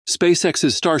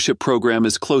SpaceX's Starship program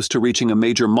is close to reaching a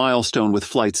major milestone with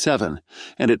Flight 7,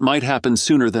 and it might happen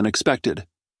sooner than expected.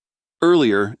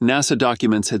 Earlier, NASA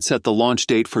documents had set the launch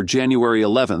date for January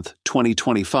 11,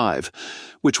 2025,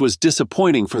 which was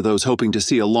disappointing for those hoping to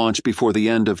see a launch before the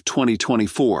end of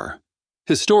 2024.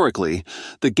 Historically,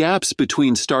 the gaps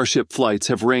between Starship flights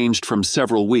have ranged from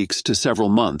several weeks to several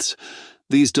months.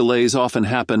 These delays often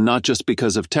happen not just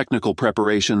because of technical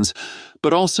preparations,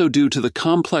 but also due to the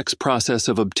complex process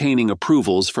of obtaining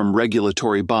approvals from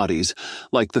regulatory bodies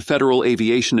like the Federal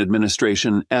Aviation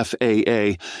Administration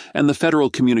FAA and the Federal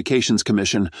Communications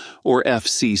Commission, or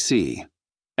FCC.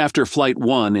 After Flight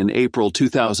 1 in April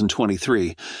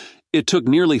 2023, it took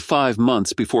nearly 5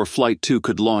 months before Flight 2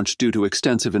 could launch due to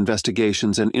extensive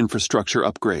investigations and infrastructure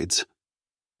upgrades.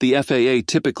 The FAA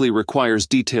typically requires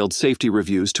detailed safety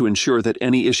reviews to ensure that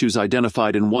any issues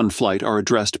identified in one flight are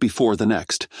addressed before the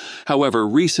next. However,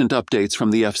 recent updates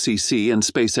from the FCC and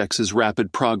SpaceX's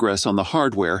rapid progress on the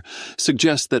hardware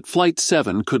suggest that Flight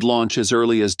 7 could launch as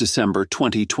early as December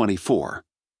 2024.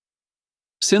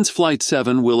 Since Flight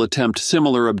 7 will attempt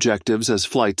similar objectives as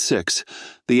Flight 6,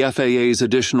 the FAA's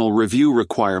additional review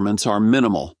requirements are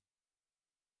minimal.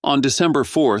 On December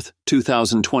 4,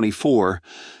 2024,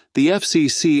 the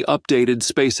FCC updated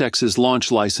SpaceX's launch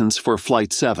license for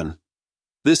Flight 7.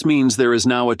 This means there is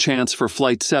now a chance for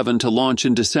Flight 7 to launch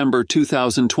in December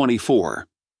 2024.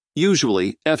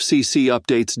 Usually, FCC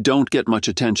updates don't get much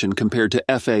attention compared to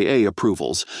FAA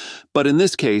approvals, but in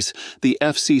this case, the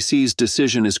FCC's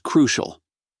decision is crucial.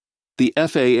 The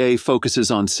FAA focuses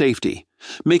on safety,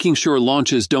 making sure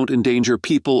launches don't endanger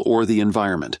people or the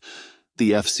environment.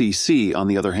 The FCC, on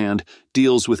the other hand,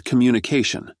 deals with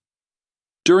communication.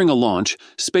 During a launch,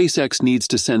 SpaceX needs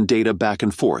to send data back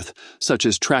and forth, such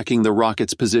as tracking the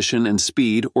rocket's position and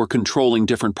speed or controlling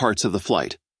different parts of the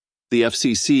flight. The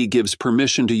FCC gives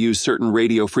permission to use certain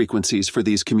radio frequencies for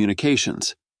these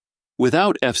communications.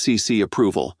 Without FCC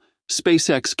approval,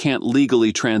 SpaceX can't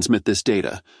legally transmit this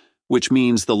data, which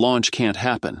means the launch can't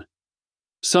happen.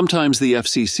 Sometimes the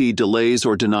FCC delays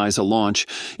or denies a launch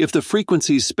if the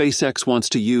frequencies SpaceX wants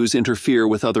to use interfere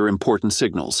with other important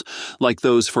signals, like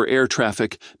those for air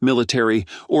traffic, military,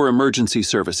 or emergency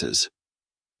services.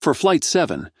 For Flight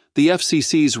 7, the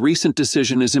FCC's recent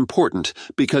decision is important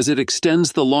because it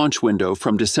extends the launch window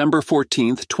from December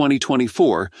 14,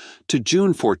 2024 to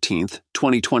June 14,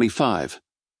 2025.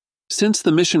 Since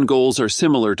the mission goals are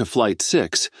similar to Flight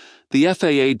 6, the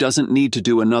FAA doesn't need to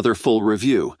do another full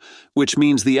review, which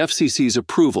means the FCC's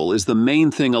approval is the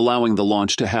main thing allowing the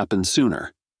launch to happen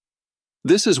sooner.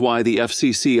 This is why the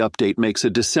FCC update makes a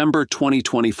December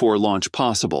 2024 launch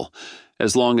possible,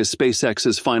 as long as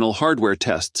SpaceX's final hardware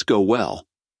tests go well.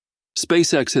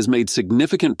 SpaceX has made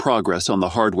significant progress on the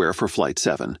hardware for Flight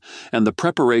 7, and the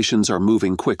preparations are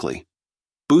moving quickly.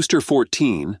 Booster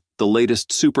 14, the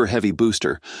latest Super Heavy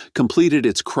booster, completed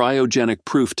its cryogenic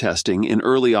proof testing in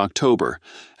early October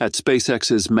at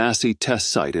SpaceX's Massey test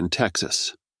site in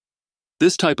Texas.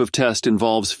 This type of test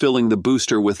involves filling the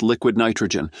booster with liquid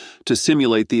nitrogen to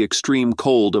simulate the extreme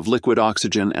cold of liquid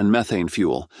oxygen and methane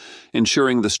fuel,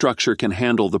 ensuring the structure can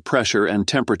handle the pressure and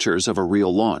temperatures of a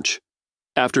real launch.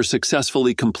 After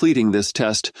successfully completing this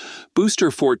test, Booster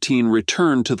 14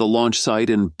 returned to the launch site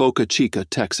in Boca Chica,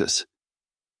 Texas.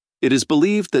 It is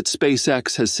believed that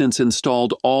SpaceX has since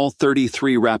installed all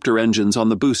 33 Raptor engines on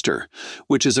the booster,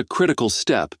 which is a critical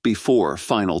step before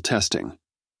final testing.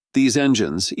 These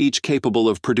engines, each capable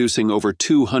of producing over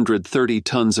 230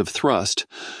 tons of thrust,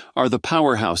 are the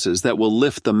powerhouses that will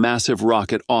lift the massive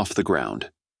rocket off the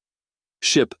ground.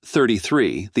 Ship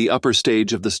 33, the upper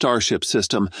stage of the Starship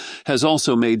system, has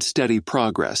also made steady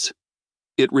progress.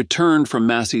 It returned from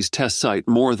Massey's test site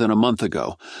more than a month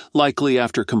ago, likely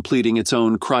after completing its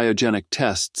own cryogenic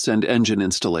tests and engine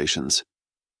installations.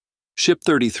 Ship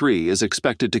 33 is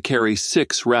expected to carry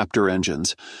 6 Raptor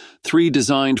engines, 3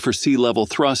 designed for sea-level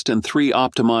thrust and 3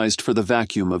 optimized for the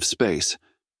vacuum of space.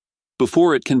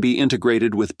 Before it can be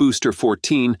integrated with Booster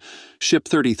 14, Ship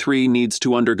 33 needs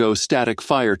to undergo static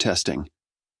fire testing.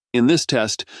 In this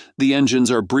test, the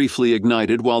engines are briefly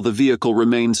ignited while the vehicle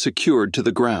remains secured to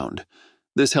the ground.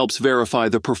 This helps verify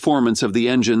the performance of the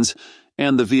engines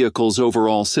and the vehicle's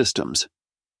overall systems.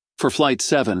 For Flight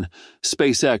 7,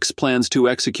 SpaceX plans to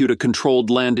execute a controlled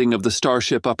landing of the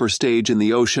Starship upper stage in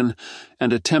the ocean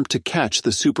and attempt to catch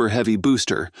the Super Heavy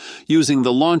booster using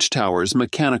the launch tower's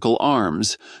mechanical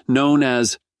arms, known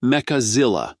as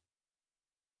Mechazilla.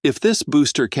 If this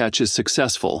booster catch is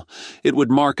successful, it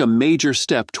would mark a major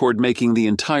step toward making the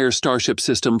entire Starship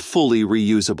system fully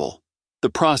reusable. The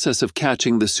process of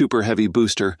catching the Super Heavy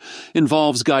booster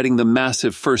involves guiding the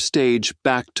massive first stage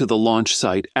back to the launch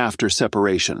site after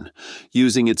separation,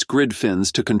 using its grid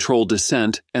fins to control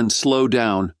descent and slow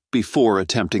down before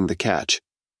attempting the catch.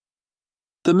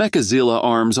 The Mechazilla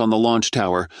arms on the launch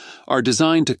tower are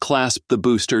designed to clasp the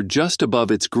booster just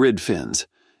above its grid fins,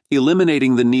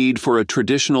 eliminating the need for a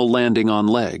traditional landing on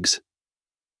legs.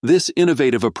 This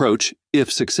innovative approach,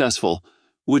 if successful,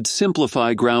 would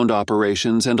simplify ground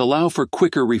operations and allow for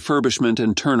quicker refurbishment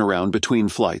and turnaround between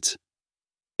flights.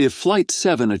 If Flight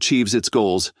 7 achieves its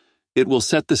goals, it will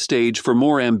set the stage for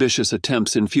more ambitious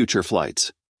attempts in future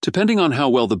flights. Depending on how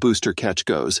well the booster catch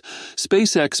goes,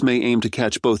 SpaceX may aim to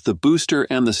catch both the booster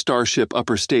and the Starship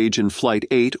upper stage in Flight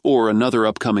 8 or another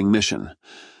upcoming mission.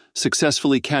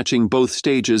 Successfully catching both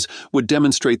stages would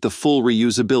demonstrate the full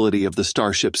reusability of the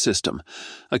Starship system,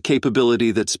 a capability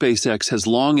that SpaceX has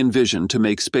long envisioned to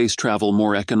make space travel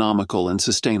more economical and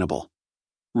sustainable.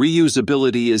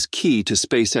 Reusability is key to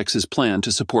SpaceX's plan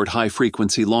to support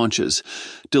high-frequency launches,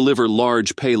 deliver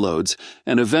large payloads,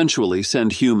 and eventually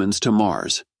send humans to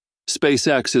Mars.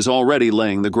 SpaceX is already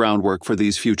laying the groundwork for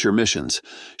these future missions.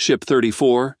 Ship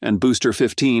 34 and Booster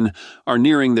 15 are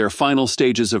nearing their final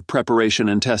stages of preparation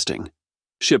and testing.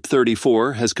 Ship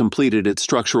 34 has completed its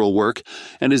structural work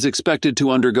and is expected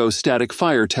to undergo static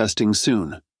fire testing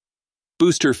soon.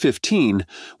 Booster 15,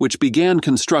 which began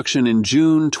construction in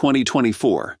June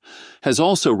 2024, has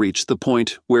also reached the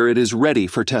point where it is ready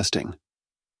for testing.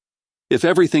 If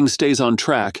everything stays on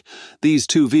track, these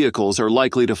two vehicles are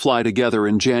likely to fly together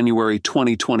in January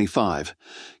 2025,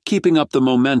 keeping up the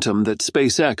momentum that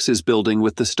SpaceX is building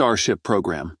with the Starship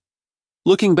program.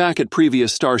 Looking back at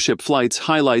previous Starship flights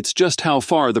highlights just how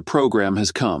far the program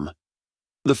has come.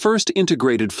 The first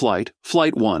integrated flight,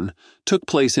 Flight 1, took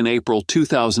place in April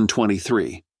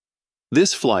 2023.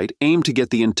 This flight aimed to get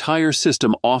the entire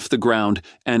system off the ground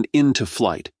and into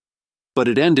flight, but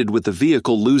it ended with the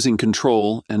vehicle losing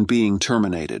control and being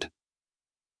terminated.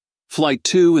 Flight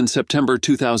 2 in September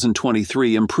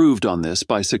 2023 improved on this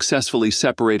by successfully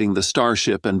separating the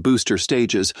Starship and booster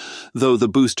stages, though the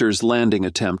booster's landing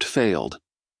attempt failed.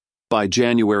 By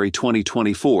January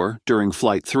 2024, during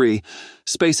Flight 3,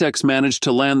 SpaceX managed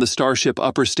to land the Starship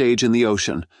upper stage in the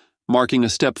ocean, marking a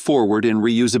step forward in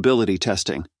reusability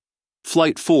testing.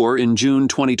 Flight 4 in June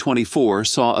 2024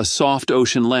 saw a soft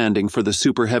ocean landing for the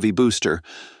Super Heavy booster,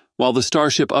 while the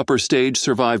Starship upper stage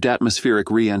survived atmospheric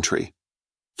re-entry.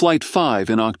 Flight 5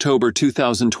 in October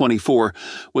 2024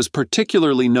 was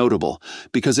particularly notable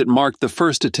because it marked the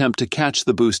first attempt to catch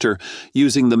the booster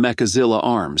using the Mechazilla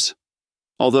arms.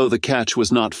 Although the catch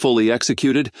was not fully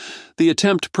executed, the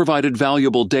attempt provided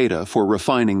valuable data for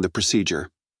refining the procedure.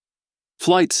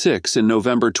 Flight 6 in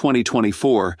November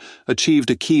 2024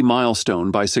 achieved a key milestone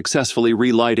by successfully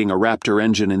relighting a Raptor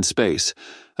engine in space,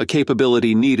 a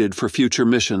capability needed for future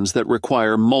missions that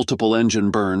require multiple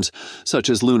engine burns, such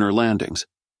as lunar landings.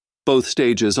 Both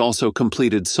stages also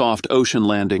completed soft ocean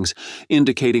landings,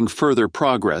 indicating further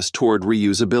progress toward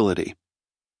reusability.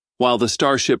 While the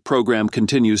Starship program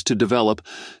continues to develop,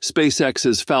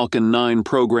 SpaceX's Falcon 9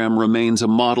 program remains a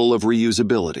model of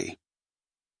reusability.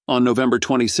 On November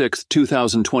 26,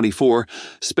 2024,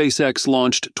 SpaceX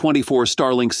launched 24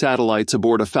 Starlink satellites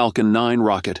aboard a Falcon 9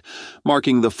 rocket,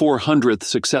 marking the 400th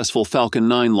successful Falcon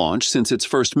 9 launch since its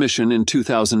first mission in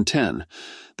 2010.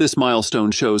 This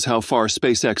milestone shows how far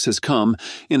SpaceX has come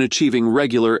in achieving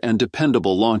regular and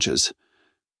dependable launches.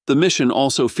 The mission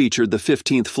also featured the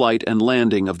 15th flight and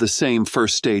landing of the same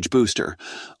first-stage booster,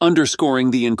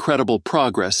 underscoring the incredible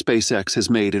progress SpaceX has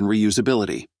made in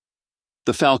reusability.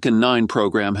 The Falcon 9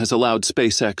 program has allowed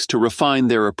SpaceX to refine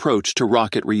their approach to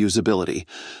rocket reusability,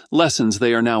 lessons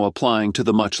they are now applying to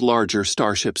the much larger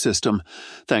Starship system.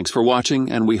 Thanks for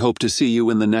watching, and we hope to see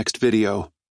you in the next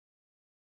video.